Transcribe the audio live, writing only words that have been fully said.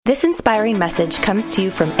This inspiring message comes to you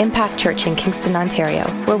from Impact Church in Kingston, Ontario,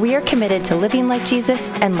 where we are committed to living like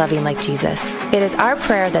Jesus and loving like Jesus. It is our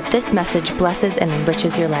prayer that this message blesses and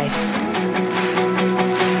enriches your life.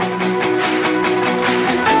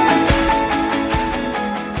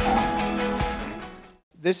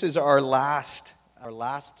 This is our last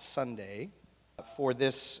Sunday for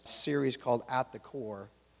this series called At the Core,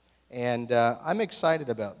 and I'm excited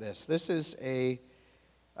about this. This is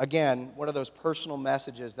again, one of those personal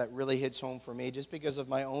messages that really hits home for me just because of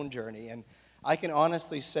my own journey. And I can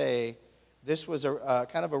honestly say this was a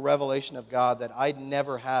kind of a revelation of God that I'd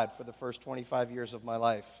never had for the first 25 years of my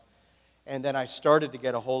life. And then I started to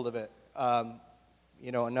get a hold of it, a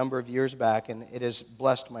number of years back, and it has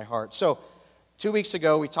blessed my heart. So 2 weeks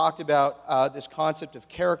ago, we talked about this concept of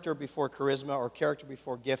character before charisma or character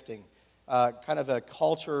before gifting, kind of a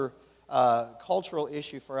cultural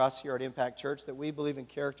issue for us here at Impact Church, that we believe in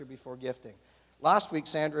character before gifting. Last week,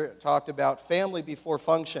 Sandra talked about family before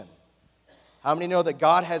function. How many know that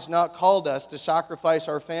God has not called us to sacrifice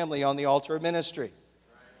our family on the altar of ministry?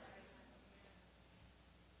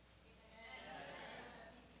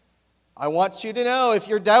 I want you to know, if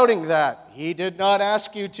you're doubting that, He did not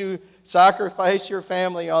ask you to sacrifice your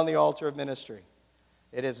family on the altar of ministry.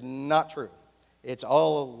 It is not true. It's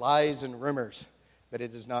all lies and rumors, but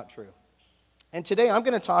it is not true. And today I'm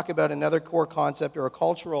going to talk about another core concept, or a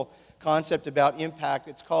cultural concept about impact.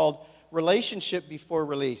 It's called relationship before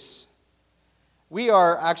release. We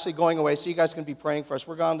are actually going away, so you guys can be praying for us.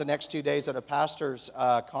 We're gone the next 2 days at a pastor's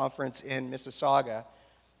conference in Mississauga.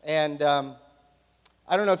 And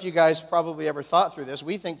I don't know if you guys probably ever thought through this.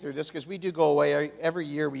 We think through this because we do go away. Every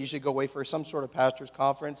year we usually go away for some sort of pastor's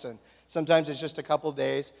conference, and sometimes it's just a couple of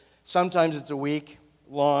days. Sometimes it's a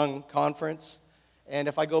week-long conference. And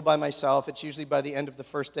if I go by myself, it's usually by the end of the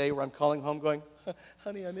first day where I'm calling home going,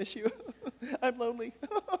 honey, I miss you. I'm lonely.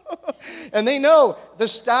 And they know, the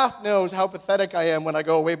staff knows how pathetic I am when I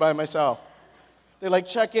go away by myself. They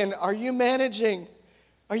check in, are you managing?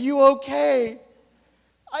 Are you okay?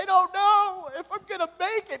 I don't know if I'm going to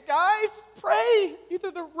make it, guys. Pray. Either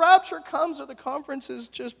the rapture comes or the conference is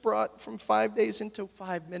just brought from 5 days into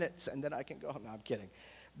 5 minutes, and then I can go home. No, I'm kidding.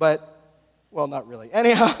 Well, not really.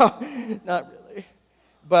 Anyhow, not really.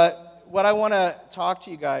 But what I want to talk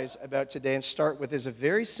to you guys about today and start with is a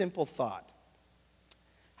very simple thought.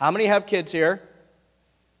 How many have kids here?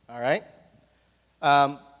 All right.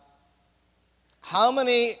 How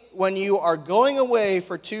many, when you are going away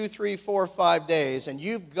for 2, 3, 4, 5 days, and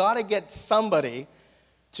you've got to get somebody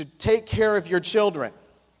to take care of your children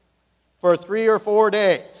for 3 or 4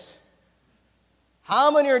 days,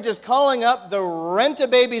 how many are just calling up the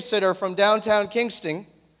rent-a-babysitter from downtown Kingston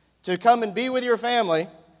to come and be with your family?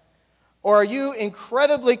 Or are you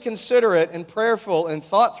incredibly considerate and prayerful and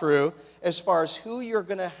thought through as far as who you're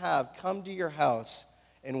going to have come to your house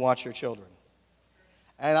and watch your children?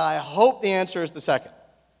 And I hope the answer is the second.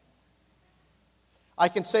 I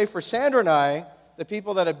can say for Sandra and I, the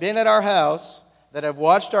people that have been at our house, that have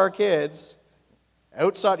watched our kids,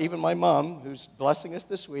 outside, even my mom, who's blessing us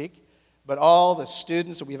this week, but all the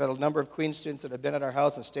students, we've had a number of Queen students that have been at our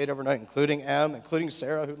house and stayed overnight, including Em, including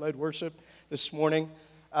Sarah, who led worship this morning.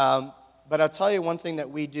 But I'll tell you one thing that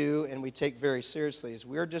we do and we take very seriously is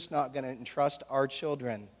we're just not going to entrust our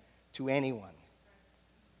children to anyone.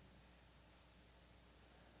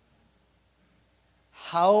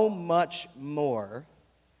 How much more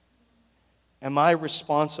am I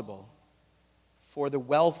responsible for the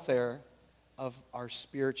welfare of our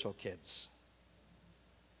spiritual kids?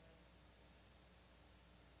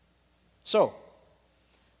 So,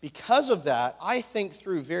 because of that, I think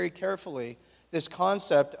through very carefully this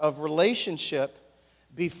concept of relationship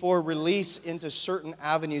before release into certain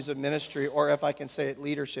avenues of ministry, or if I can say it,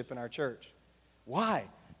 leadership in our church. Why?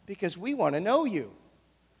 Because we want to know you.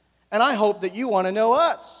 And I hope that you want to know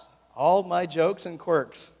us. All my jokes and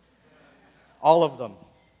quirks. All of them.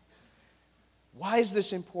 Why is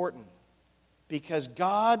this important? Because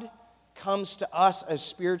God comes to us as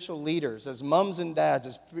spiritual leaders, as mums and dads,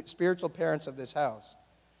 as spiritual parents of this house,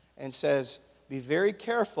 and says, be very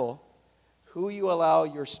careful who you allow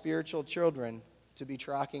your spiritual children to be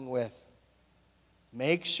tracking with.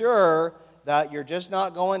 Make sure that you're just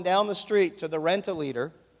not going down the street to the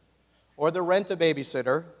rent-a-leader or the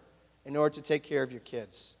rent-a-babysitter in order to take care of your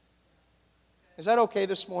kids. Is that okay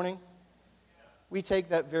this morning? We take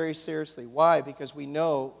that very seriously. Why? Because we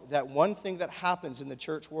know that one thing that happens in the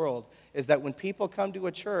church world is that when people come to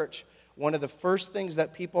a church, one of the first things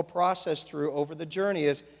that people process through over the journey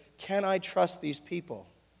is, can I trust these people?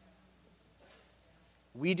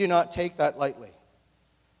 We do not take that lightly.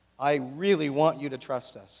 I really want you to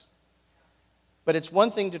trust us. But it's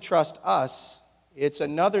one thing to trust us. It's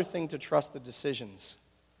another thing to trust the decisions.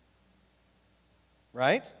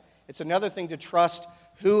 Right? It's another thing to trust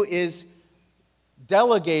who is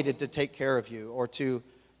delegated to take care of you or to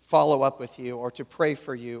follow up with you or to pray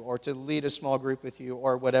for you or to lead a small group with you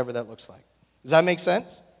or whatever that looks like. Does that make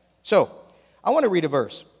sense? So, I want to read a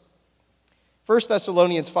verse. 1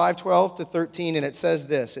 Thessalonians 5:12 to 13, and it says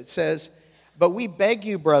this. It says, "But we beg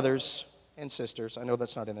you, brothers and sisters," I know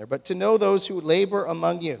that's not in there, "but to know those who labor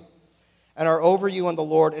among you and are over you in the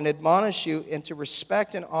Lord and admonish you and to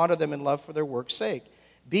respect and honor them in love for their work's sake.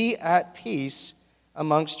 Be at peace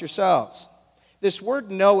amongst yourselves." This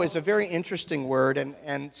word "know" is a very interesting word,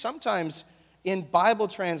 and sometimes in Bible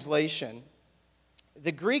translation,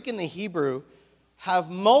 the Greek and the Hebrew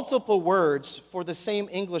have multiple words for the same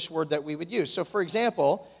English word that we would use. So, for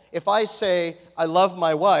example, if I say, "I love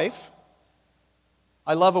my wife,"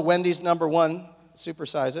 I love a Wendy's #1,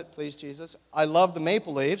 supersize it, please, Jesus. I love the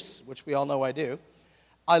Maple Leafs, which we all know I do.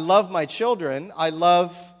 I love my children. I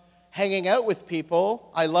love hanging out with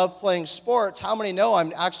people. I love playing sports. How many know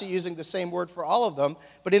I'm actually using the same word for all of them,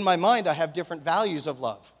 but in my mind I have different values of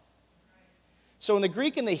love? So in the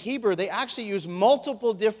Greek and the Hebrew, they actually use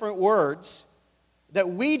multiple different words that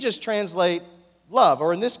we just translate love,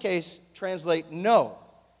 or in this case, translate know.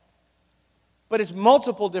 But it's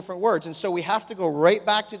multiple different words, and so we have to go right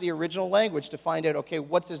back to the original language to find out, okay,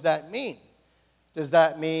 what does that mean? Does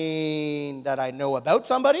that mean that I know about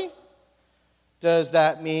somebody? Does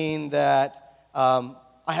that mean that I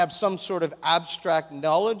have some sort of abstract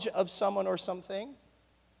knowledge of someone or something?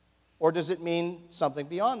 Or does it mean something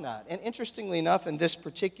beyond that? And interestingly enough, in this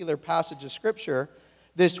particular passage of Scripture,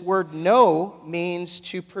 this word know means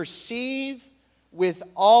to perceive with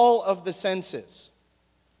all of the senses,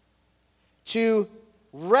 to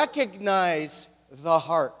recognize the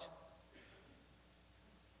heart.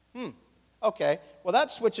 Okay, well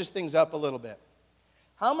that switches things up a little bit.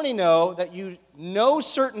 How many know that you know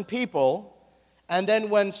certain people, and then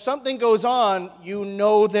when something goes on, you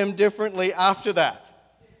know them differently after that?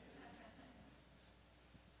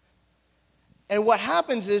 And what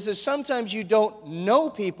happens is sometimes you don't know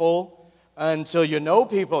people until you know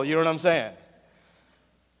people. You know what I'm saying?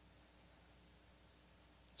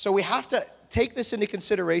 So we have to take this into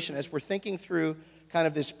consideration as we're thinking through kind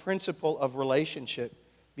of this principle of relationship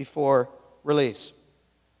before release.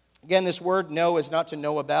 Again, this word know is not to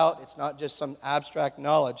know about. It's not just some abstract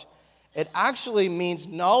knowledge. It actually means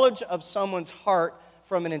knowledge of someone's heart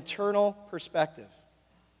from an internal perspective.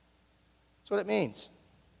 That's what it means.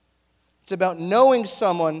 It's about knowing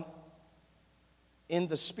someone in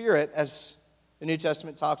the spirit, as the New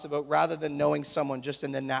Testament talks about, rather than knowing someone just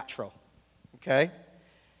in the natural. Okay?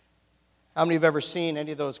 How many have ever seen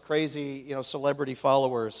any of those crazy, celebrity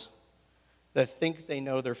followers that think they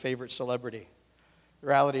know their favorite celebrity? The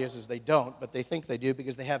reality is they don't, but they think they do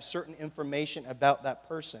because they have certain information about that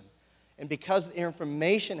person. And because the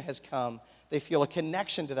information has come, they feel a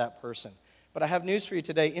connection to that person. But I have news for you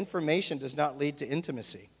today. Information does not lead to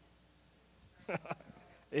intimacy.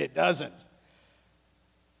 It doesn't.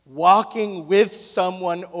 Walking with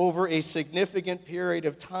someone over a significant period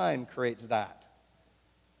of time creates that.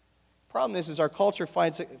 Problem is our culture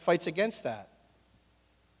fights against that.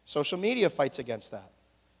 Social media fights against that.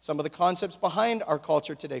 Some of the concepts behind our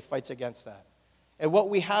culture today fights against that. And what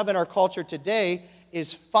we have in our culture today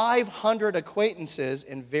is 500 acquaintances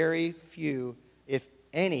and very few, if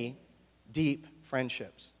any, deep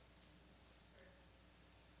friendships.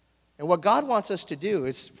 And what God wants us to do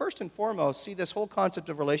is, first and foremost, see this whole concept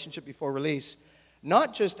of relationship before release,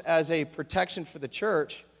 not just as a protection for the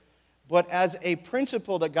church, but as a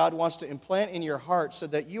principle that God wants to implant in your heart so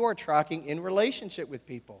that you are tracking in relationship with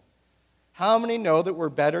people. How many know that we're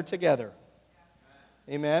better together?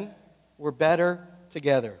 Amen? We're better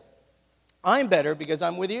together. I'm better because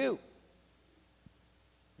I'm with you.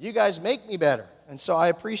 You guys make me better, and so I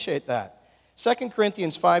appreciate that. 2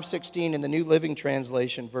 Corinthians 5:16 in the New Living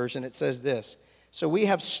Translation version, it says this: "So we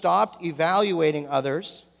have stopped evaluating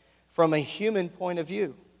others from a human point of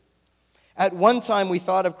view. At one time we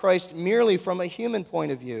thought of Christ merely from a human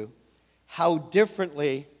point of view. How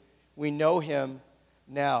differently we know him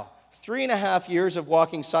now." 3.5 years of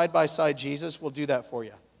walking side by side Jesus will do that for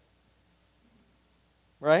you.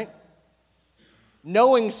 Right?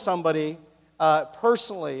 Knowing somebody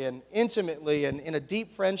personally and intimately and in a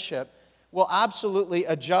deep friendship will absolutely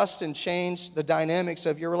adjust and change the dynamics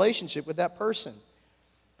of your relationship with that person.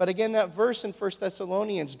 But again, that verse in 1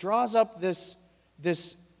 Thessalonians draws up this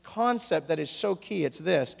concept that is so key. It's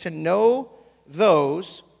this: to know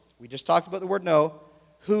those, we just talked about the word know,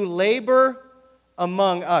 who labor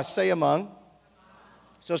among us. Say among.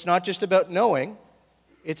 So it's not just about knowing,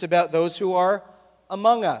 it's about those who are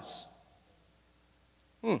among us.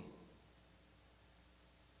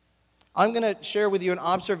 I'm going to share with you an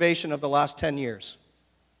observation of the last 10 years.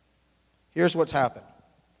 Here's what's happened.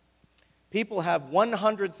 People have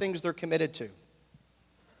 100 things they're committed to.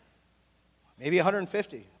 Maybe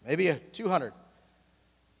 150, maybe 200.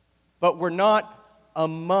 But we're not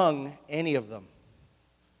among any of them.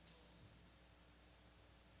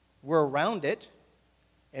 We're around it,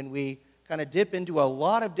 and we kind of dip into a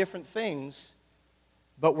lot of different things,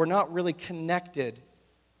 but we're not really connected,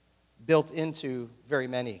 built into very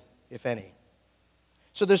many, if any.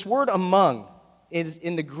 So this word among, is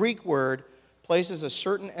in the Greek word, places a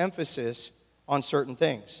certain emphasis on certain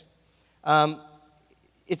things.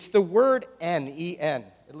 It's the word en, E-N.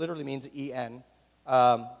 It literally means E-N,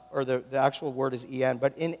 or the actual word is E-N.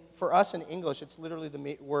 But for us in English, it's literally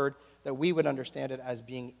the word that we would understand it as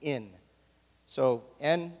being in. So,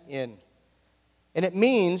 en, in. And it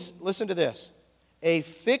means, listen to this, a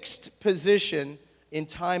fixed position in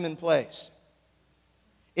time and place.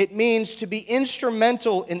 It means to be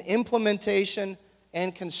instrumental in implementation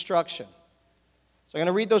and construction. So I'm going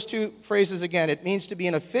to read those two phrases again. It means to be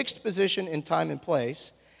in a fixed position in time and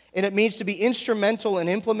place, and it means to be instrumental in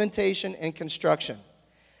implementation and construction.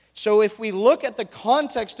 So if we look at the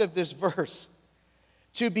context of this verse,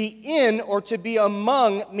 to be in or to be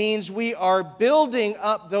among means we are building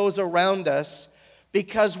up those around us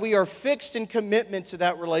because we are fixed in commitment to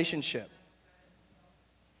that relationship.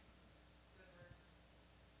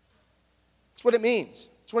 That's what it means.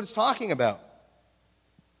 That's what it's talking about.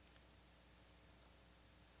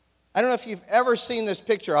 I don't know if you've ever seen this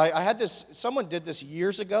picture. I had this, someone did this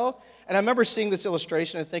years ago, and I remember seeing this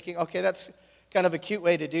illustration and thinking, okay, that's kind of a cute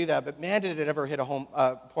way to do that, but man, did it ever hit a home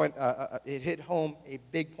point, it hit home a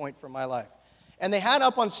big point for my life. And they had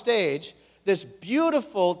up on stage this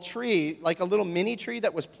beautiful tree, like a little mini tree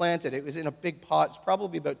that was planted. It was in a big pot. It's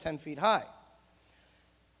probably about 10 feet high.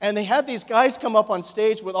 And they had these guys come up on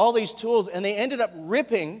stage with all these tools, and they ended up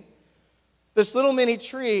ripping this little mini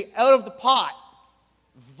tree out of the pot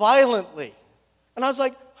violently. And I was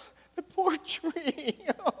like, the poor tree,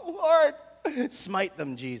 oh Lord, smite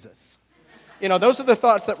them, Jesus. You know, those are the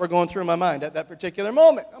thoughts that were going through my mind at that particular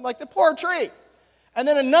moment. I'm like, the poor tree. And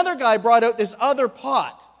then another guy brought out this other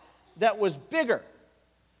pot that was bigger.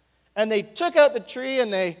 And they took out the tree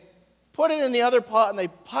and they put it in the other pot and they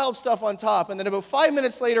piled stuff on top. And then about 5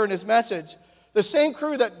 minutes later in his message, the same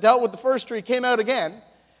crew that dealt with the first tree came out again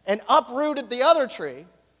and uprooted the other tree,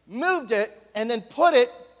 moved it, and then put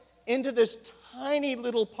it into this tiny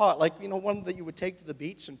little pot, like, you know, one that you would take to the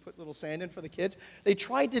beach and put little sand in for the kids. They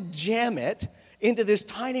tried to jam it into this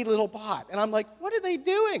tiny little pot. And I'm like, what are they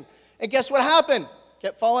doing? And guess what happened?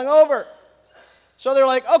 Kept falling over. So they're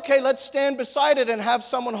like, okay, let's stand beside it and have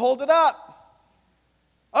someone hold it up.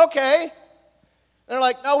 Okay. And they're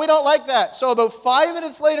like, no, we don't like that. So about 5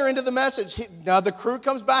 minutes later into the message, now the crew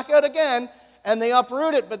comes back out again, and they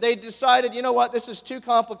uproot it, but they decided, you know what, this is too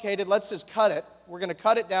complicated, let's just cut it. We're going to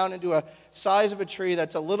cut it down into a size of a tree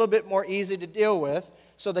that's a little bit more easy to deal with.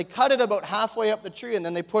 So they cut it about halfway up the tree, and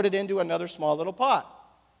then they put it into another small little pot.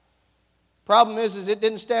 Problem is it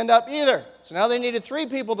didn't stand up either. So now they needed 3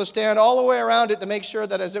 people to stand all the way around it to make sure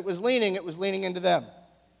that as it was leaning into them.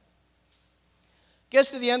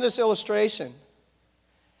 Gets to the end of this illustration,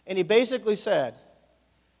 and he basically said,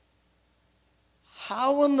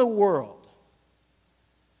 how in the world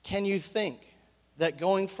can you think that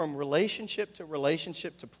going from relationship to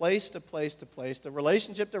relationship to place to place to place to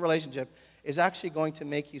relationship is actually going to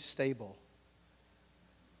make you stable?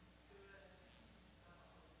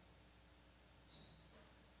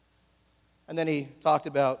 And then he talked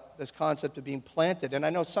about this concept of being planted. And I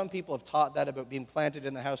know some people have taught that about being planted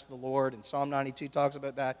in the house of the Lord, and Psalm 92 talks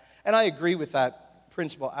about that. And I agree with that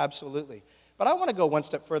principle, absolutely. But I want to go one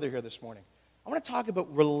step further here this morning. I want to talk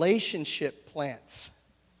about relationship plants.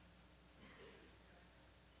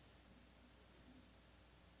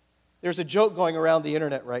 There's a joke going around the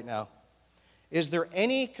internet right now. Is there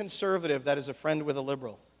any conservative that is a friend with a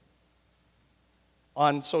liberal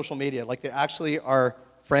on social media? Like they actually are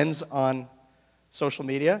friends on social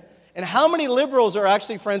media? And how many liberals are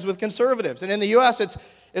actually friends with conservatives? And in the U.S.,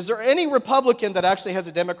 is there any Republican that actually has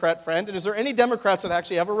a Democrat friend? And is there any Democrats that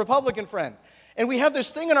actually have a Republican friend? And we have this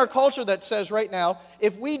thing in our culture that says right now,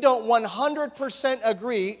 if we don't 100%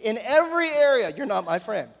 agree in every area, you're not my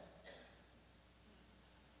friend.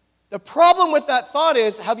 The problem with that thought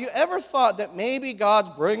is, have you ever thought that maybe God's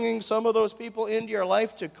bringing some of those people into your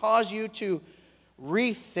life to cause you to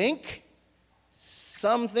rethink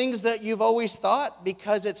some things that you've always thought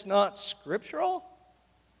because it's not scriptural?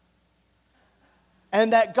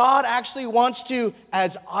 And that God actually wants to,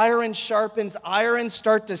 as iron sharpens iron,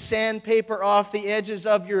 start to sandpaper off the edges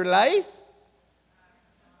of your life.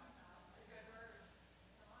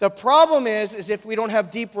 The problem is if we don't have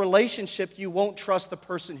deep relationship, you won't trust the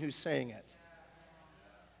person who's saying it.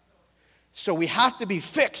 So we have to be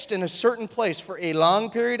fixed in a certain place for a long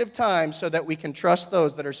period of time so that we can trust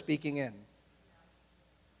those that are speaking in.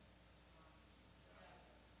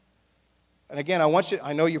 And again,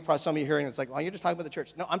 I know some of you hearing it's like, well, you're just talking about the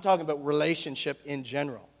church. No, I'm talking about relationship in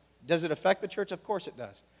general. Does it affect the church? Of course it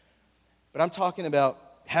does. But I'm talking about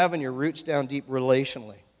having your roots down deep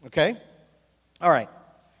relationally, okay? All right.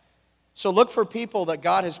 So look for people that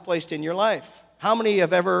God has placed in your life. How many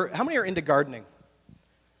are into gardening?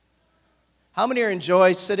 How many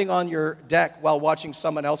enjoy sitting on your deck while watching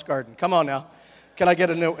someone else garden? Come on now. Can I get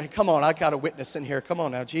come on, I got a witness in here. Come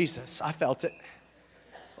on now, Jesus, I felt it.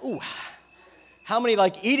 Ooh. How many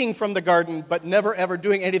like eating from the garden but never ever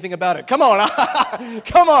doing anything about it? Come on,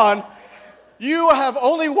 come on. You have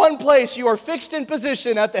only one place. You are fixed in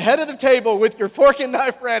position at the head of the table with your fork and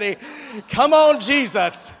knife ready. Come on,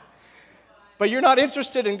 Jesus. But you're not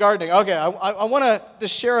interested in gardening. Okay, I want to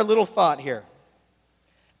just share a little thought here.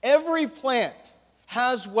 Every plant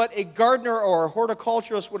has what a gardener or a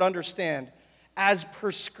horticulturist would understand as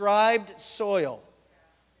prescribed soil.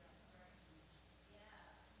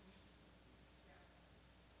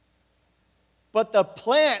 But the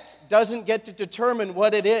plant doesn't get to determine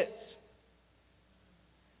what it is.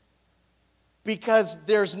 Because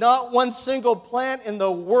there's not one single plant in the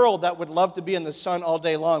world that would love to be in the sun all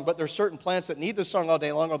day long, but there's certain plants that need the sun all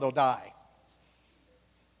day long or they'll die.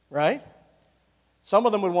 Right? Some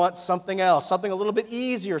of them would want something else, something a little bit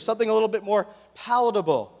easier, something a little bit more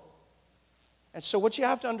palatable. And so what you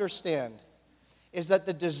have to understand is that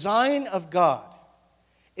the design of God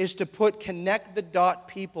is to connect the dot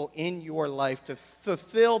people in your life to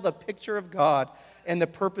fulfill the picture of God and the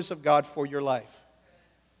purpose of God for your life.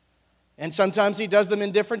 And sometimes He does them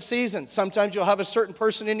in different seasons. Sometimes you'll have a certain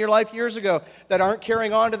person in your life years ago that aren't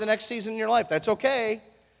carrying on to the next season in your life. That's okay,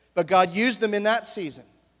 but God used them in that season.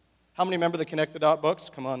 How many remember the Connect the Dot books?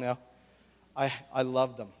 Come on now. I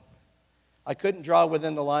loved them. I couldn't draw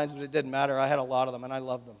within the lines, but it didn't matter. I had a lot of them, and I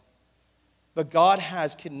loved them. But God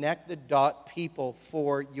has connect the dot people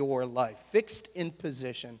for your life, fixed in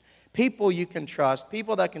position, people you can trust,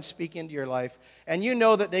 people that can speak into your life, and you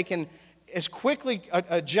know that they can as quickly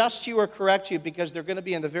adjust you or correct you because they're going to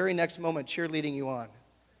be in the very next moment cheerleading you on.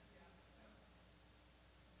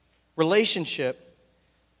 Relationship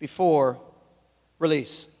before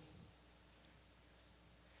release.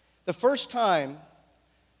 The first time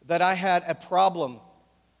that I had a problem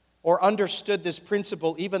or understood this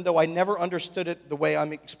principle, even though I never understood it the way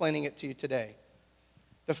I'm explaining it to you today.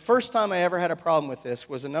 The first time I ever had a problem with this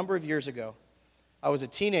was a number of years ago. I was a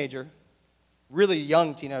teenager, really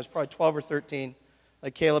young teenager. I was probably 12 or 13,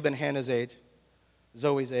 like Caleb and Hannah's age,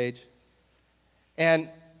 Zoe's age. And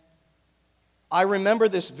I remember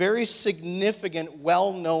this very significant,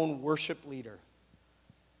 well-known worship leader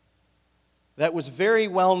that was very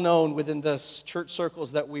well known within the church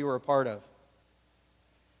circles that we were a part of.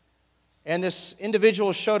 And this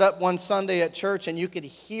individual showed up one Sunday at church, and you could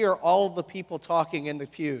hear all the people talking in the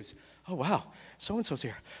pews. Oh, wow, so-and-so's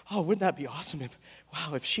here. Oh, wouldn't that be awesome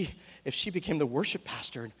if she became the worship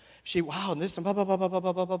pastor, and and this, and blah, blah, blah, blah,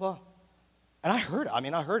 blah, blah, blah, blah. And I heard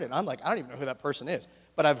it. And I'm like, I don't even know who that person is.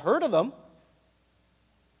 But I've heard of them.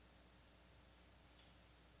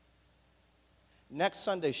 Next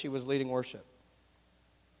Sunday, she was leading worship.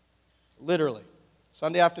 Literally.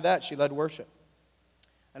 Sunday after that, she led worship.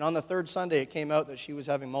 And on the third Sunday, it came out that she was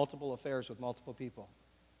having multiple affairs with multiple people.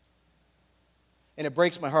 And it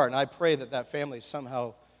breaks my heart, and I pray that that family is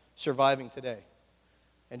somehow surviving today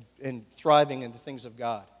and thriving in the things of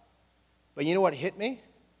God. But you know what hit me?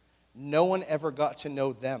 No one ever got to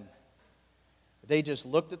know them. They just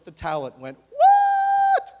looked at the talent and went,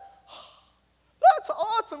 "What? That's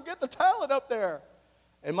awesome. Get the talent up there."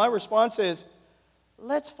 And my response is,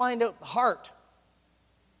 let's find out the heart.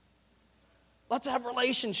 Let's have a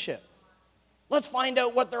relationship. Let's find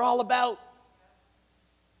out what they're all about.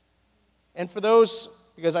 And for those,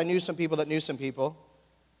 because I knew some people that knew some people,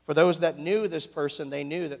 for those that knew this person, they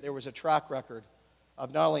knew that there was a track record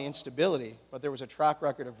of not only instability, but there was a track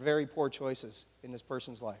record of very poor choices in this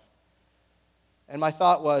person's life. And my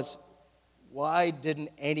thought was, why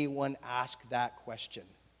didn't anyone ask that question?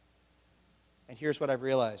 And here's what I've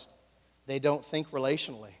realized. They don't think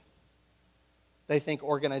relationally. They think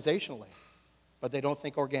organizationally. But they don't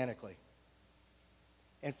think organically.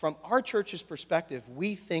 And from our church's perspective,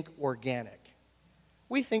 we think organic.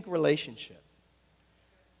 We think relationship.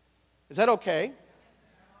 Is that okay?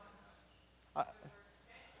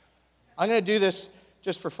 I'm going to do this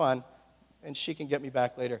just for fun, and she can get me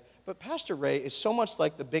back later. But Pastor Ray is so much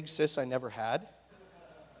like the big sis I never had.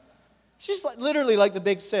 She's literally like the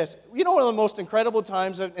big sis. You know, one of the most incredible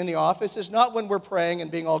times in the office is not when we're praying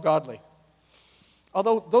and being all godly.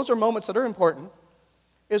 Although those are moments that are important,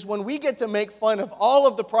 is when we get to make fun of all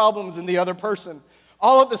of the problems in the other person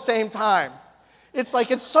all at the same time. It's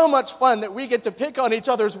like it's so much fun that we get to pick on each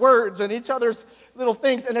other's words and each other's little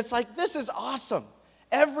things. And it's like, this is awesome.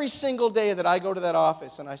 Every single day that I go to that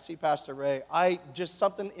office and I see Pastor Ray,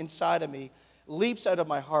 something inside of me leaps out of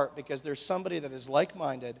my heart because there's somebody that is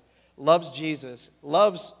like-minded, loves Jesus,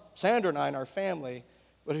 loves Sandra and I and our family,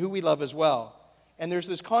 but who we love as well. And there's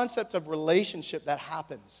this concept of relationship that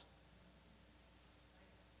happens.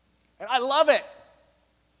 And I love it.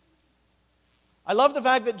 I love the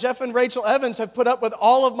fact that Jeff and Rachel Evans have put up with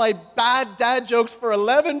all of my bad dad jokes for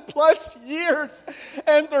 11 plus years,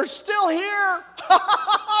 and they're still here.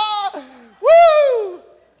 Woo!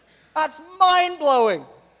 That's mind-blowing.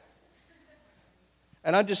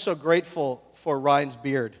 And I'm just so grateful for Ryan's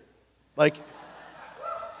beard.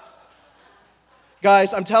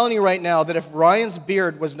 Guys, I'm telling you right now that if Ryan's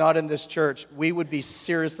beard was not in this church, we would be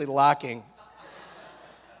seriously lacking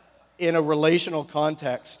in a relational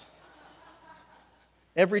context.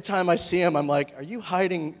 Every time I see him, I'm like, are you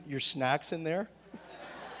hiding your snacks in there?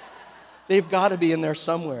 They've got to be in there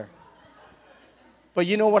somewhere. But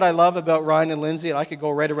you know what I love about Ryan and Lindsay? And I could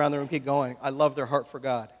go right around the room and keep going. I love their heart for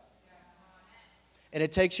God. And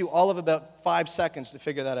it takes you all of about 5 seconds to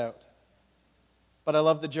figure that out. But I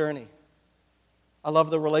love the journey. I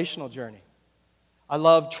love the relational journey. I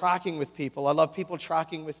love tracking with people. I love people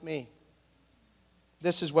tracking with me.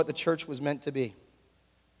 This is what the church was meant to be.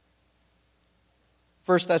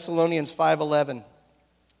 1 Thessalonians 5:11.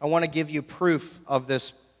 I want to give you proof of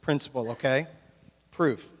this principle, okay?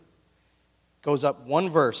 Proof. Goes up one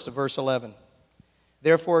verse to verse 11.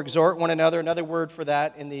 Therefore, exhort one another. Another word for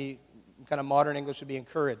that in the kind of modern English would be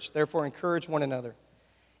encourage. Therefore, encourage one another.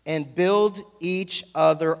 And build each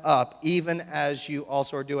other up, even as you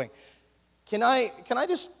also are doing. Can I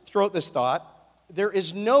just throw out this thought? There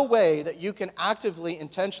is no way that you can actively,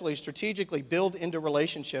 intentionally, strategically build into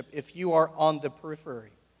relationship if you are on the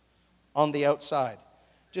periphery, on the outside.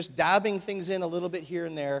 Just dabbing things in a little bit here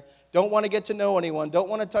and there. Don't want to get to know anyone. Don't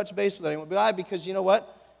want to touch base with anyone. Why? Because you know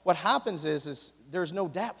what? What happens is there's no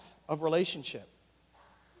depth of relationship.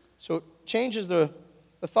 So it changes the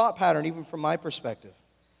thought pattern even from my perspective.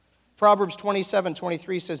 Proverbs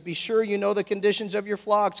 27:23 says, be sure you know the conditions of your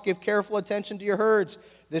flocks. Give careful attention to your herds.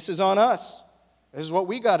 This is on us. This is what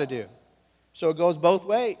we got to do. So it goes both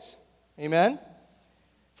ways. Amen?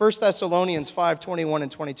 1 Thessalonians 5:21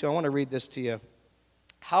 and 22. I want to read this to you.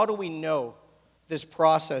 How do we know this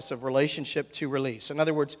process of relationship to release? In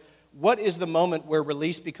other words, what is the moment where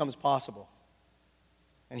release becomes possible?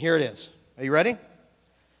 And here it is. Are you ready?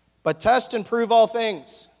 But test and prove all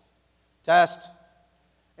things. Test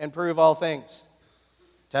and prove all things.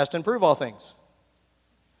 Test and prove all things.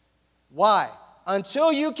 Why?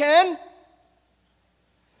 Until you can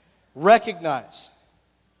recognize.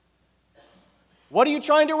 What are you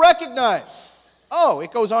trying to recognize? Oh,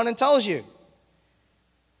 it goes on and tells you.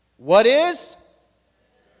 What is?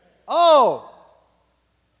 Oh.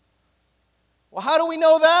 Well, how do we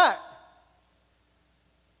know that?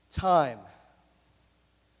 Time.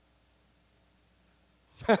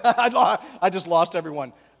 I just lost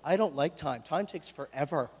everyone. I don't like time. Time takes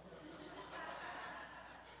forever.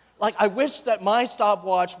 Like, I wish that my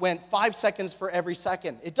stopwatch went 5 seconds for every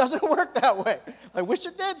second. It doesn't work that way. I wish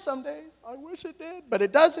it did some days. I wish it did, but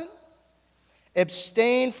it doesn't.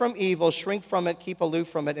 Abstain from evil, shrink from it, keep aloof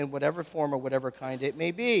from it in whatever form or whatever kind it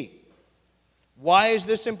may be. Why is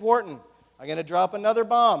this important? I'm going to drop another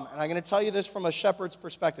bomb, and I'm going to tell you this from a shepherd's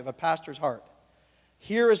perspective, a pastor's heart.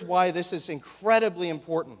 Here is why this is incredibly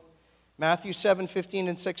important. Matthew 7:15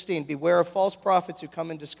 and 16. Beware of false prophets who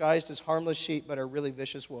come in disguised as harmless sheep but are really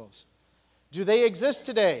vicious wolves. Do they exist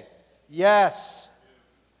today? Yes.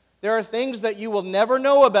 There are things that you will never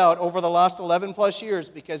know about over the last 11 plus years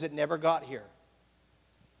because it never got here.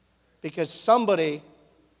 Because somebody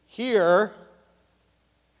here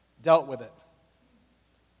dealt with it.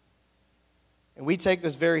 And we take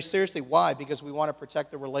this very seriously. Why? Because we want to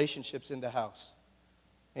protect the relationships in the house.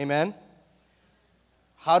 Amen?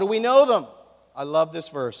 How do we know them? I love this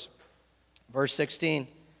verse. Verse 16.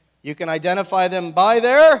 You can identify them by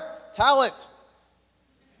their talent.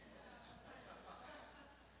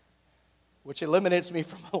 Which eliminates me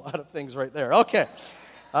from a lot of things right there. Okay.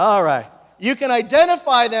 All right. You can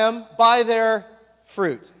identify them by their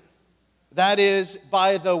fruit. That is,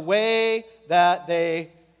 by the way that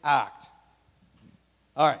they act.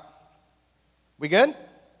 All right. We good?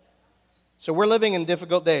 So we're living in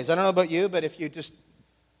difficult days. I don't know about you, but if you just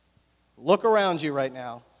look around you right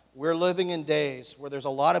now, we're living in days where there's a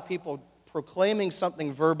lot of people proclaiming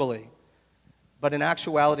something verbally, but in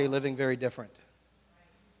actuality living very different.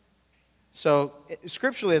 So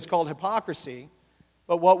scripturally it's called hypocrisy,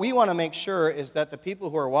 but what we want to make sure is that the people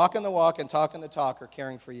who are walking the walk and talking the talk are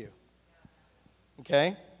caring for you.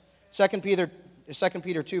 Okay? 2 Peter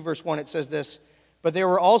 2 verse 1, it says this, "But there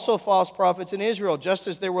were also false prophets in Israel, just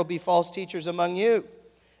as there will be false teachers among you.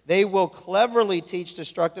 They will cleverly teach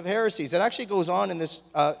destructive heresies." It actually goes on in this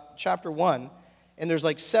chapter 1, and there's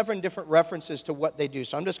like 7 different references to what they do.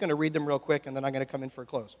 So I'm just going to read them real quick, and then I'm going to come in for a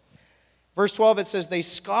close. Verse 12, it says, "They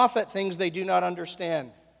scoff at things they do not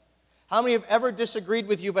understand." How many have ever disagreed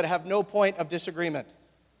with you but have no point of disagreement?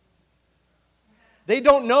 They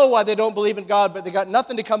don't know why they don't believe in God, but they got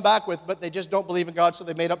nothing to come back with, but they just don't believe in God, so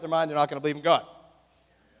they made up their mind they're not going to believe in God.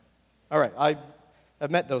 All right,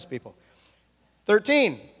 I've met those people.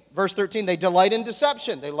 13, verse 13, "They delight in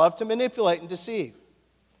deception." They love to manipulate and deceive.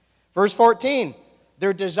 Verse 14,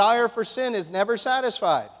 "Their desire for sin is never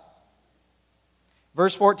satisfied."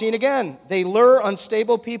 Verse 14 again, "They lure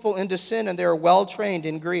unstable people into sin, and they are well trained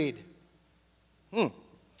in greed."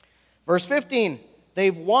 Verse 15,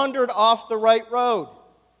 "They've wandered off the right road."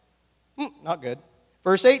 Not good.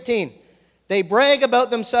 Verse 18, "They brag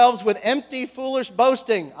about themselves with empty, foolish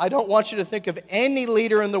boasting." I don't want you to think of any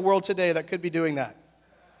leader in the world today that could be doing that.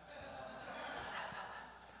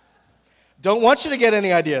 Don't want you to get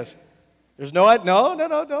any ideas. There's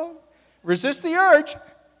no. Resist the urge.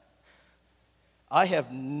 I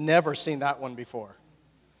have never seen that one before.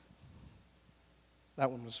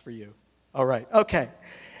 That one was for you. All right, okay.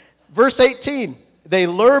 Verse 18, "They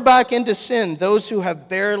lure back into sin those who have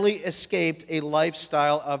barely escaped a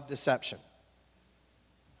lifestyle of deception."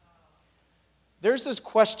 There's this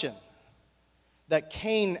question that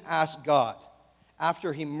Cain asked God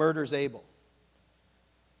after he murders Abel.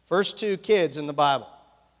 First 2 kids in the Bible.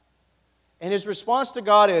 And his response to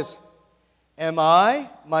God is, "Am I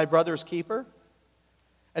my brother's keeper?"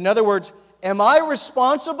 In other words, am I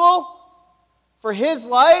responsible for his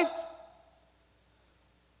life?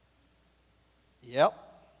 Yep.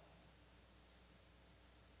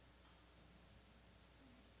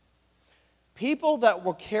 People that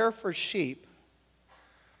will care for sheep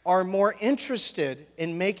are more interested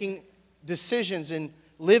in making decisions in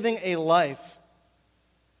living a life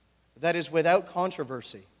that is without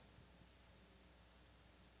controversy.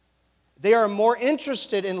 They are more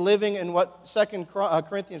interested in living in what 2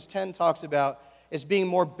 Corinthians 10 talks about as being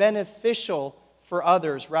more beneficial for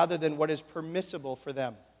others rather than what is permissible for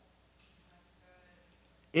them.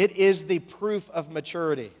 It is the proof of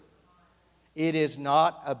maturity. It is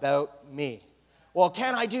not about me. Well,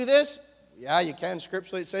 can I do this? Yeah, you can.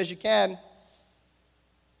 Scripturally, it says you can. Do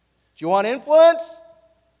you want influence?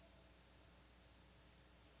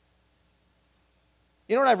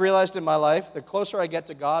 You know what I've realized in my life? The closer I get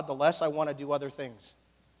to God, the less I want to do other things.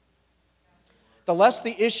 The less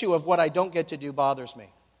the issue of what I don't get to do bothers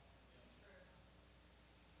me.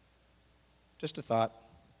 Just a thought.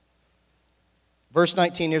 Verse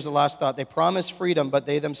 19, here's the last thought. "They promise freedom, but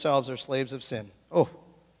they themselves are slaves of sin." Oh,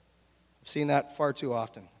 I've seen that far too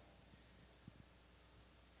often.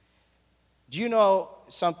 Do you know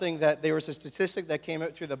something that there was a statistic that came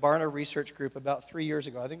out through the Barna Research Group about 3 years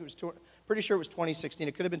ago? I think it was pretty sure it was 2016.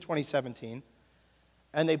 It could have been 2017.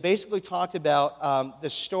 And they basically talked about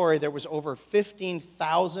this story. There was over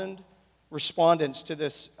 15,000 respondents to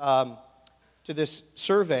this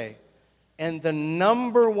survey. And the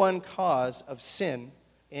number one cause of sin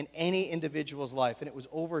in any individual's life, and it was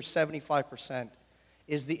over 75%,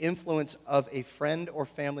 is the influence of a friend or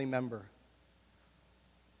family member.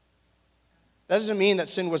 That doesn't mean that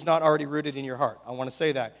sin was not already rooted in your heart. I want to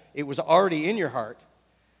say that. It was already in your heart,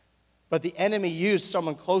 but the enemy used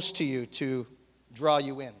someone close to you to draw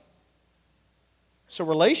you in. So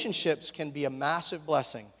relationships can be a massive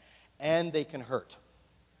blessing, and they can hurt.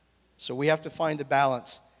 So we have to find the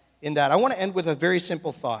balance in that. I want to end with a very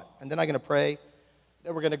simple thought, and then I'm going to pray.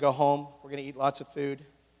 Then we're going to go home. We're going to eat lots of food,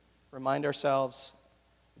 remind ourselves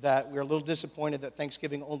that we're a little disappointed that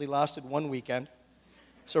Thanksgiving only lasted one weekend.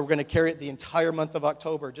 So we're going to carry it the entire month of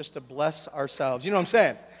October just to bless ourselves. You know what I'm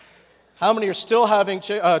saying? How many are still having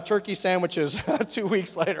turkey sandwiches 2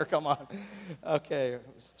 weeks later? Come on. Okay, it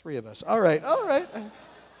was 3 of us. All right.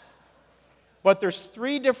 But there's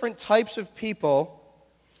 3 different types of people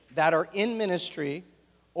that are in ministry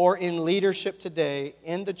or in leadership today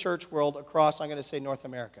in the church world across, I'm going to say, North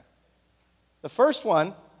America. The first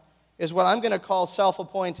one is what I'm going to call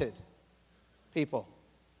self-appointed people.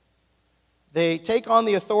 They take on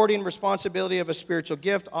the authority and responsibility of a spiritual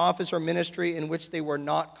gift, office, or ministry in which they were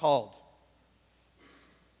not called.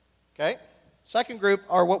 Okay? Second group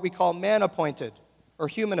are what we call man-appointed or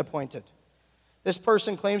human-appointed. This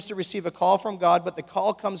person claims to receive a call from God, but the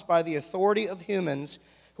call comes by the authority of humans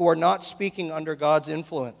who are not speaking under God's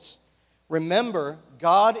influence. Remember,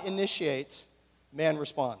 God initiates, man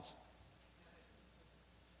responds.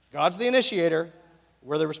 God's the initiator,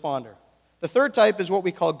 we're the responder. The third type is what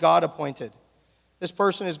we call God-appointed. This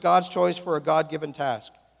person is God's choice for a God-given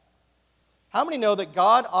task. How many know that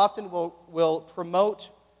God often will promote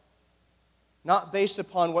not based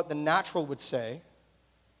upon what the natural would say,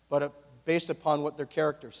 but based upon what their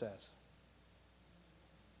character says?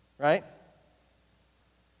 Right?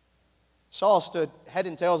 Saul stood head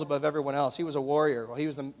and tails above everyone else. He was a warrior. Well, he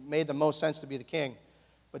made the most sense to be the king.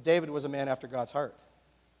 But David was a man after God's heart.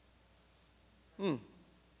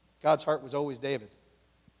 God's heart was always David.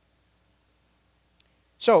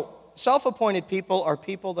 So, self-appointed people are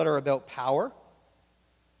people that are about power.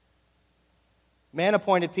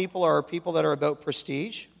 Man-appointed people are people that are about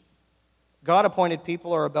prestige. God-appointed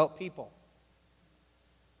people are about people.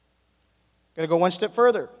 Going to go one step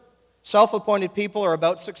further. Self-appointed people are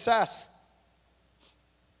about success.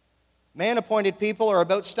 Man-appointed people are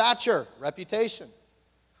about stature, reputation.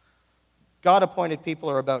 God-appointed people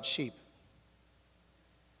are about sheep.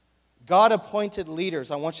 God-appointed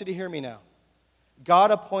leaders, I want you to hear me now.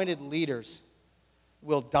 God-appointed leaders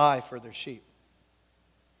will die for their sheep.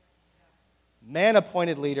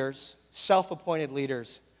 Man-appointed leaders, self-appointed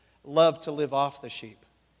leaders, love to live off the sheep.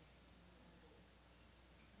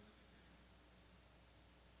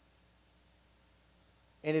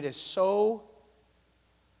 And it is so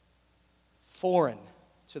foreign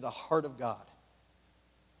to the heart of God.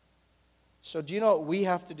 So do you know what we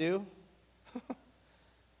have to do?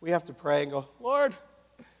 We have to pray and go, Lord,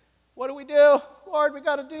 what do we do? Lord, we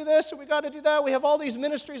got to do this and we got to do that. We have all these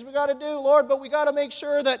ministries we got to do, Lord, but we got to make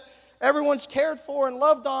sure that everyone's cared for and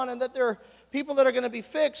loved on and that there are people that are going to be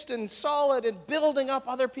fixed and solid and building up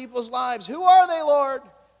other people's lives. Who are they, Lord?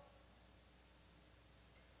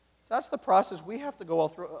 So that's the process we have to go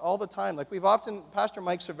through all the time. Like Pastor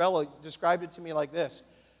Mike Cervello described it to me like this.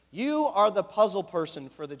 You are the puzzle person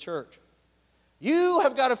for the church. You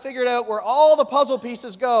have got to figure it out where all the puzzle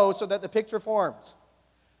pieces go so that the picture forms.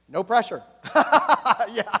 No pressure.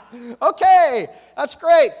 Yeah. Okay, that's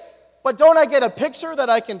great. But don't I get a picture that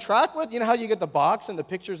I can track with? You know how you get the box and the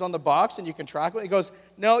picture's on the box and you can track with it? He goes,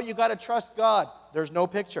 no, you got to trust God. There's no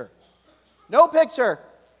picture. No picture.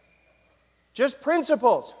 Just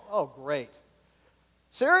principles. Oh, great.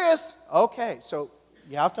 Serious? Okay, so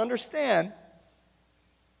you have to understand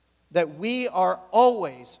that we are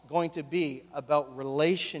always going to be about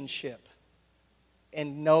relationship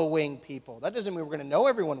and knowing people. That doesn't mean we're going to know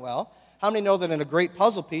everyone well. How many know that in a great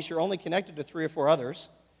puzzle piece, you're only connected to 3 or 4 others?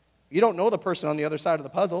 You don't know the person on the other side of the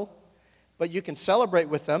puzzle, but you can celebrate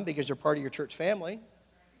with them because you're part of your church family.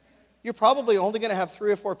 You're probably only going to have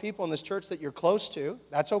 3 or 4 people in this church that you're close to.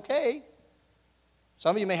 That's okay.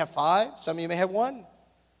 Some of you may have 5. Some of you may have 1.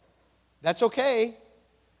 That's okay.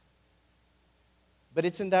 But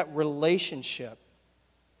it's in that relationship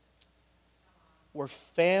where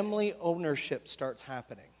family ownership starts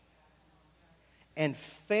happening. And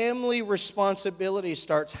family responsibility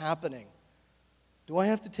starts happening. Do I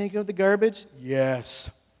have to take out the garbage? Yes.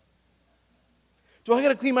 Do I got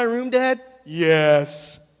to clean my room, Dad?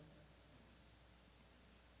 Yes.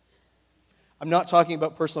 I'm not talking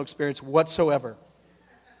about personal experience whatsoever.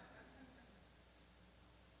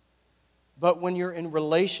 But when you're in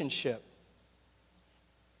relationship,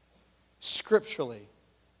 scripturally,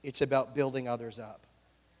 it's about building others up.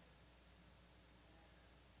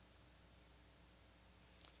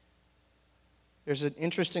 There's an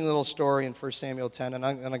interesting little story in 1 Samuel 10, and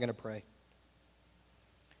I'm going to pray.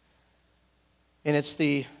 And it's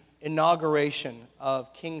the inauguration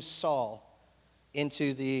of King Saul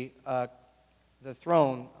into the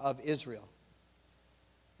throne of Israel.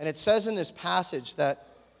 And it says in this passage that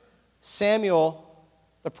Samuel,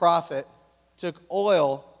 the prophet, took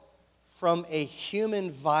oil from a human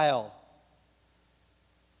vial,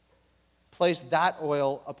 placed that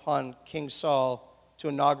oil upon King Saul to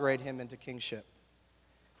inaugurate him into kingship.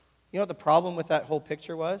 You know what the problem with that whole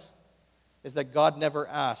picture was? Is that God never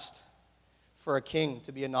asked for a king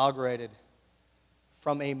to be inaugurated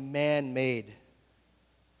from a man-made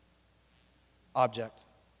object.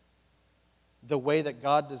 The way that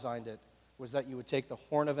God designed it was that you would take the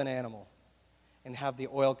horn of an animal and have the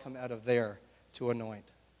oil come out of there to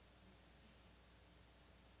anoint.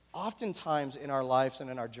 Oftentimes in our lives and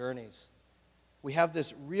in our journeys, we have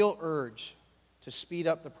this real urge to speed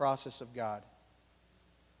up the process of God.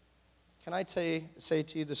 Can I say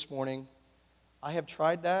to you this morning, I have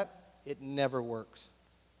tried that. It never works.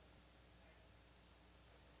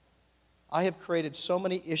 I have created so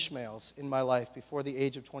many Ishmaels in my life before the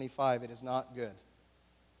age of 25. It is not good.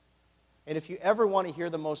 And if you ever want to hear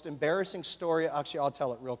the most embarrassing story, actually, I'll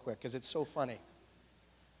tell it real quick because it's so funny.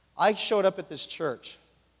 I showed up at this church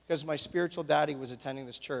because my spiritual daddy was attending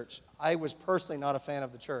this church. I was personally not a fan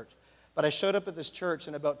of the church. But I showed up at this church,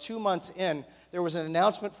 and about 2 months in, there was an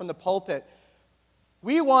announcement from the pulpit.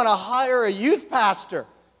 We want to hire a youth pastor.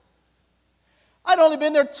 I'd only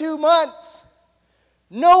been there 2 months.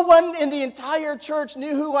 No one in the entire church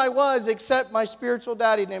knew who I was except my spiritual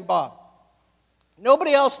daddy named Bob.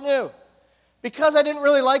 Nobody else knew. Because I didn't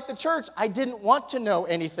really like the church, I didn't want to know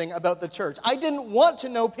anything about the church. I didn't want to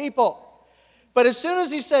know people. But as soon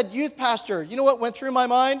as he said youth pastor, you know what went through my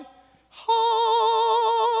mind? Oh,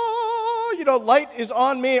 light is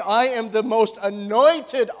on me. I am the most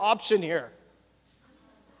anointed option here.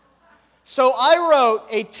 So I wrote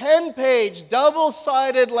a 10-page,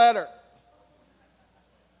 double-sided letter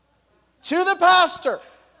to the pastor,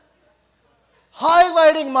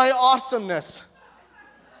 highlighting my awesomeness.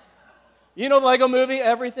 You know the Lego movie,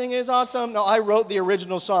 Everything is Awesome? No, I wrote the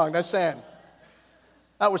original song. That's saying.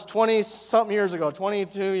 That was 20-something years ago,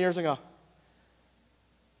 22 years ago.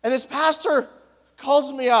 And this pastor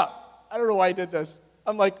calls me up. I don't know why he did this.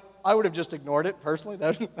 I'm like, I would have just ignored it personally.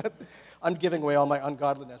 I'm giving away all my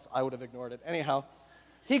ungodliness. I would have ignored it. Anyhow,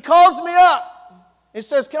 he calls me up. He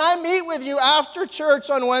says, can I meet with you after church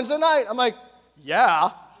on Wednesday night? I'm like,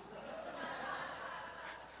 yeah.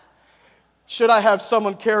 Should I have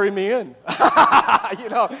someone carry me in?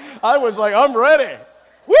 I was like, I'm ready.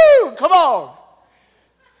 Woo, come on.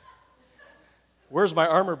 Where's my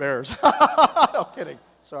armor bearers? No kidding.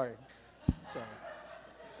 Sorry.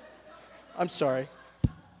 I'm sorry.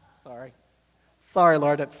 Sorry,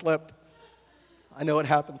 Lord, it slipped. I know it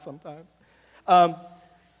happens sometimes.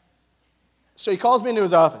 So he calls me into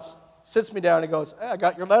his office, sits me down, and goes, hey, I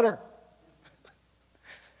got your letter.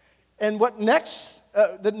 And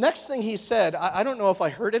the next thing he said, I don't know if I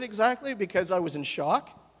heard it exactly because I was in shock.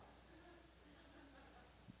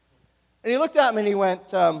 And he looked at me and he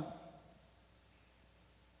went,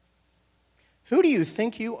 who do you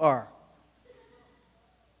think you are?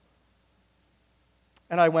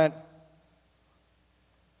 And I went,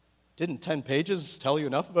 didn't 10 pages tell you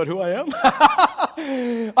enough about who I am?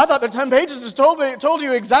 I thought the 10 pages just told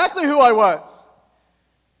you exactly who I was.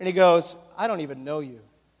 And he goes, I don't even know you.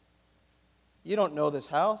 You don't know this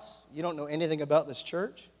house. You don't know anything about this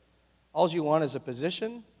church. All you want is a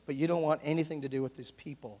position, but you don't want anything to do with these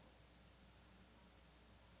people.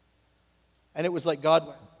 And it was like God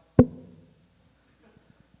went,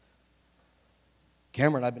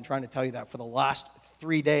 Cameron, I've been trying to tell you that for the last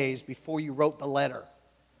 3 days before you wrote the letter.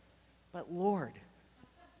 But Lord,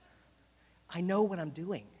 I know what I'm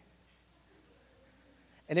doing.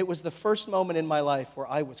 And it was the first moment in my life where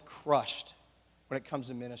I was crushed when it comes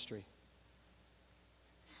to ministry.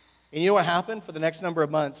 And you know what happened for the next number of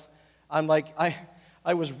months? I'm like,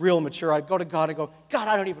 I was real mature. I'd go to God and go, God,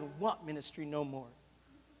 I don't even want ministry no more.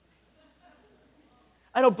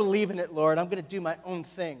 I don't believe in it, Lord. I'm going to do my own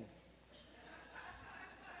thing.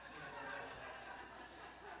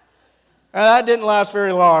 And that didn't last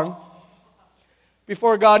very long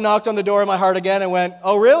before God knocked on the door of my heart again and went,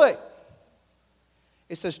 oh, really?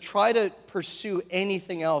 It says, try to pursue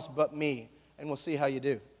anything else but me, and we'll see how you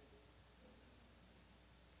do.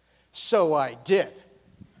 So I did. And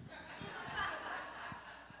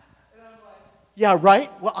I'm like, yeah, right?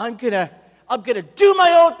 Well, I'm gonna do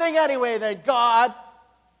my own thing anyway then, God.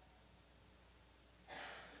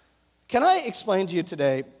 Can I explain to you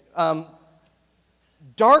today,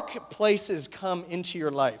 dark places come into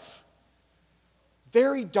your life.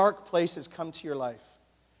 Very dark places come to your life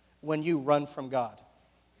when you run from God.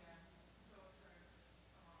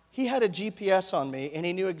 He had a GPS on me, and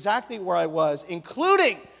he knew exactly where I was,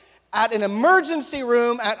 including at an emergency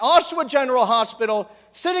room at Oshawa General Hospital,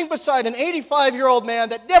 sitting beside an 85-year-old man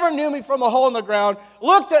that never knew me from a hole in the ground,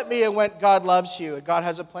 looked at me and went, God loves you, and God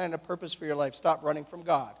has a plan and a purpose for your life. Stop running from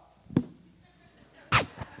God. I'm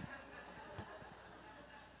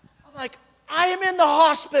like, I am in the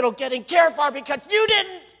hospital getting cared for because you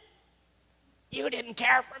didn't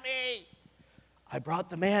care for me. I brought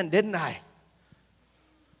the man, didn't I?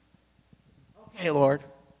 Okay, Lord.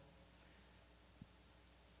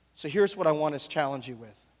 So here's what I want to challenge you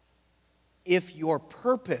with. If your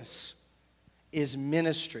purpose is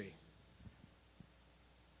ministry,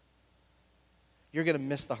 you're going to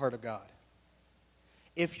miss the heart of God.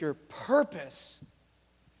 If your purpose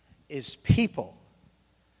is people,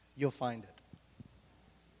 you'll find it.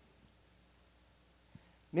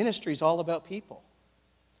 Ministry is all about people.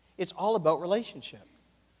 It's all about relationship.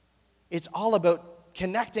 It's all about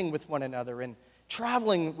connecting with one another and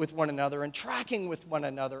traveling with one another and tracking with one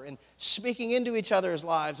another and speaking into each other's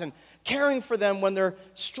lives and caring for them when they're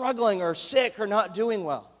struggling or sick or not doing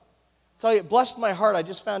well. I'll tell you, it blessed my heart. I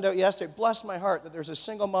just found out yesterday, it blessed my heart that there's a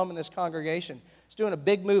single mom in this congregation. She's doing a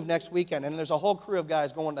big move next weekend, and there's a whole crew of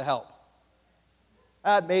guys going to help.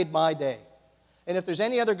 That made my day. And if there's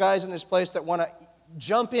any other guys in this place that want to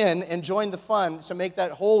jump in and join the fun to make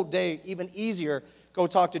that whole day even easier, go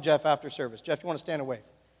talk to Jeff after service. Jeff, you want to stand and wave?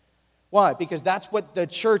 Why? Because that's what the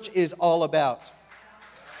church is all about.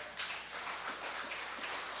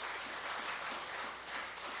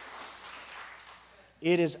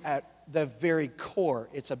 It is at the very core,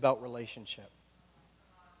 it's about relationship.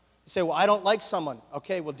 You say, well, I don't like someone.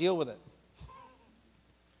 Okay, we'll deal with it.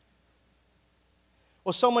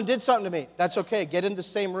 Well, someone did something to me. That's okay. Get in the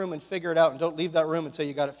same room and figure it out, and don't leave that room until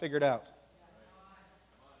you got it figured out.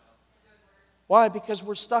 Why? Because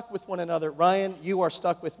we're stuck with one another. Ryan, you are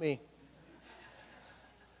stuck with me.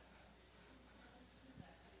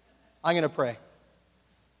 I'm going to pray.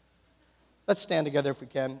 Let's stand together if we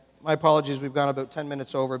can. My apologies, we've gone about 10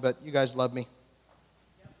 minutes over, but you guys love me.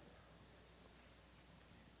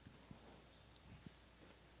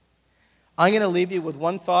 I'm going to leave you with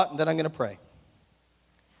one thought, and then I'm going to pray.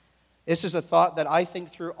 This is a thought that I think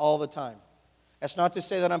through all the time. That's not to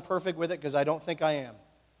say that I'm perfect with it, because I don't think I am.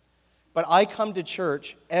 But I come to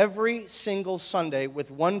church every single Sunday with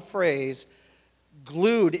one phrase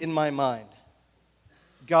glued in my mind.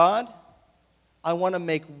 God, I want to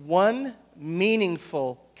make one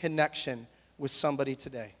meaningful connection with somebody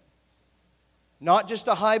today. Not just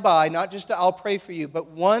a hi bye, not just a I'll pray for you, but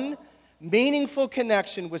one meaningful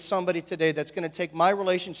connection with somebody today that's going to take my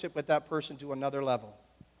relationship with that person to another level.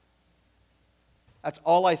 That's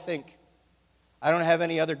all I think. I don't have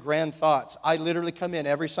any other grand thoughts. I literally come in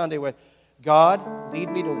every Sunday with, God, lead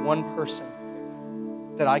me to one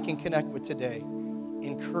person that I can connect with today.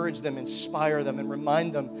 Encourage them, inspire them, and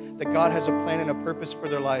remind them that God has a plan and a purpose for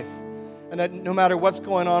their life. And that no matter what's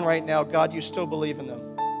going on right now, God, you still believe in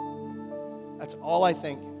them. That's all I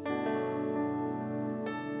think.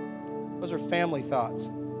 Those are family thoughts.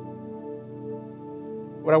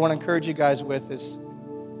 What I want to encourage you guys with is,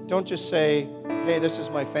 don't just say, hey, this is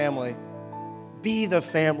my family. Be the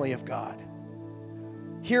family of God.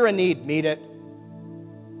 Hear a need, meet it.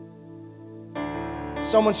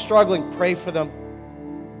 Someone's struggling, pray for them.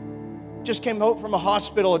 Just came home from a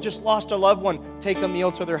hospital or just lost a loved one, take a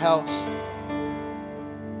meal to their house.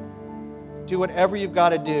 Do whatever you've got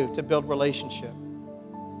to do to build relationship.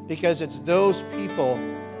 Because it's those people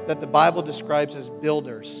that the Bible describes as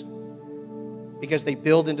builders. Because they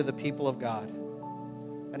build into the people of God.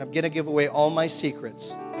 And I'm going to give away all my secrets.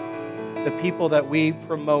 The people that we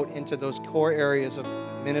promote into those core areas of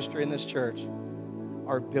ministry in this church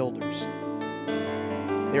are builders.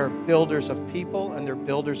 They are builders of people, and they're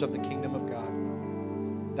builders of the kingdom of God.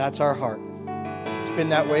 That's our heart. It's been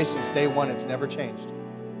that way since day one. It's never changed.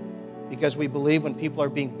 Because we believe when people are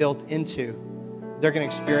being built into, they're going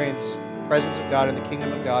to experience the presence of God and the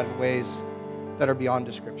kingdom of God in ways that are beyond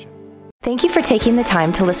description. Thank you for taking the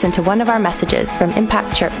time to listen to one of our messages from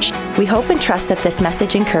Impact Church. We hope and trust that this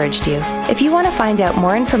message encouraged you. If you want to find out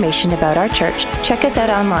more information about our church, check us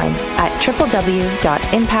out online at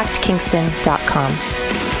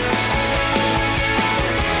www.impactkingston.com.